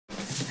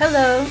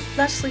Hello,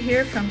 Leslie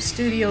here from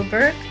Studio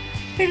Burke,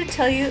 here to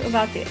tell you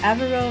about the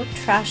Avaroe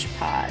Trash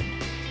Pod.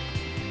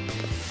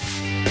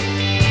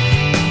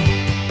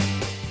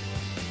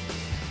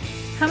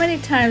 How many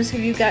times have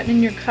you gotten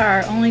in your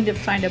car only to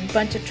find a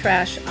bunch of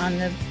trash on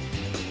the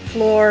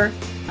floor,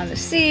 on the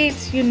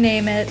seats, you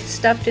name it,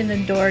 stuffed in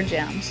the door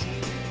jambs?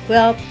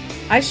 Well,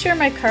 I share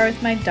my car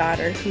with my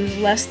daughter, who's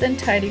less than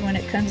tidy when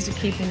it comes to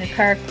keeping the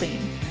car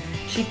clean.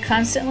 She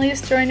constantly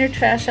is throwing her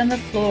trash on the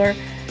floor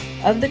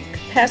of the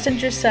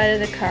passenger side of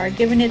the car,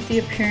 giving it the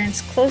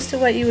appearance close to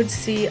what you would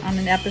see on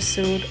an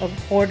episode of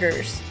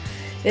Hoarders.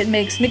 It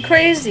makes me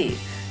crazy.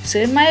 So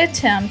in my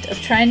attempt of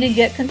trying to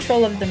get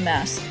control of the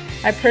mess,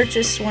 I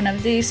purchased one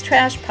of these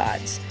trash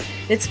pods.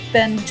 It's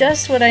been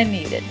just what I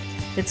needed.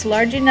 It's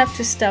large enough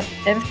to stuff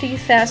empty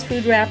fast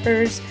food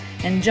wrappers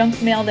and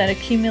junk mail that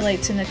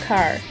accumulates in the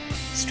car.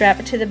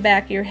 Strap it to the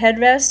back of your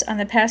headrest on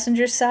the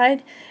passenger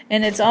side,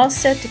 and it's all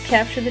set to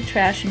capture the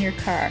trash in your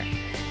car.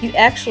 You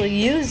actually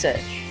use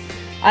it.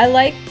 I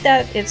like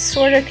that it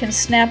sort of can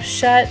snap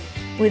shut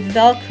with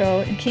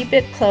Velcro and keep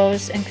it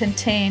closed and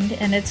contained,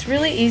 and it's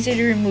really easy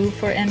to remove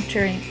for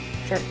emptying.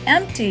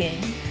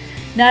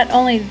 Not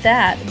only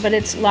that, but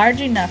it's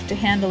large enough to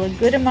handle a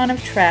good amount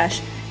of trash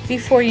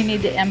before you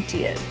need to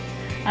empty it.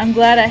 I'm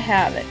glad I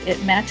have it.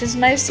 It matches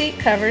my seat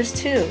covers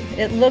too.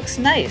 It looks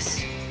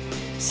nice.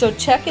 So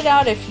check it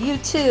out if you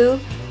too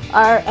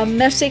are a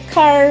messy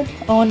car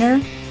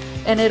owner,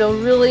 and it'll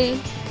really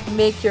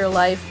make your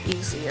life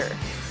easier.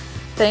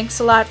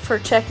 Thanks a lot for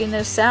checking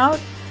this out.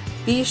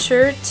 Be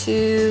sure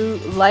to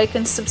like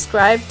and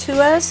subscribe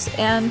to us,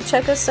 and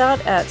check us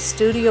out at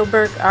Studio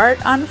Burke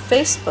Art on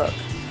Facebook.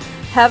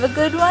 Have a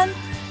good one,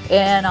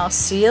 and I'll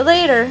see you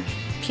later.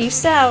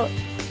 Peace out.